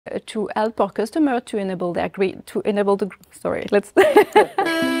to help our customer to enable their grid, to enable the, sorry, let's.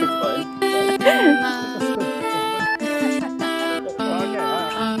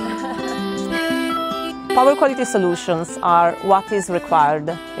 Power quality solutions are what is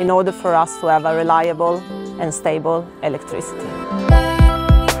required in order for us to have a reliable and stable electricity.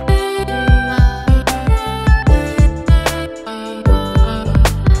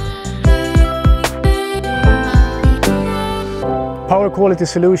 Power quality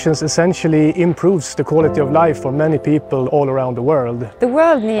solutions essentially improves the quality of life for many people all around the world. The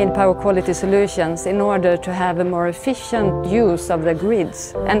world needs power quality solutions in order to have a more efficient use of the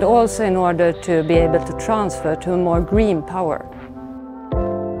grids and also in order to be able to transfer to a more green power.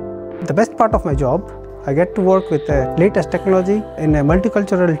 The best part of my job, I get to work with the latest technology in a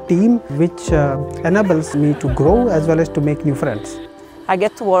multicultural team which enables me to grow as well as to make new friends. I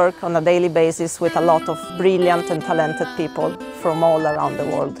get to work on a daily basis with a lot of brilliant and talented people from all around the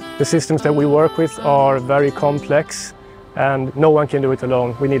world. The systems that we work with are very complex and no one can do it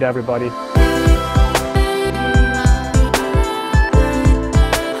alone. We need everybody.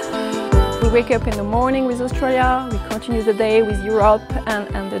 We wake up in the morning with Australia, we continue the day with Europe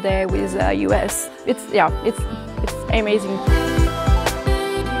and the day with US. It's amazing.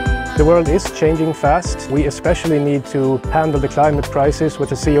 The world is changing fast. We especially need to handle the climate crisis with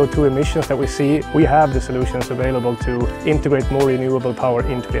the CO2 emissions that we see. We have the solutions available to integrate more renewable power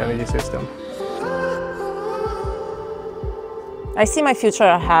into the energy system. I see my future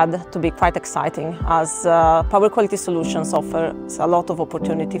ahead to be quite exciting as power quality solutions offer a lot of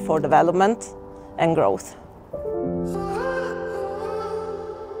opportunity for development and growth.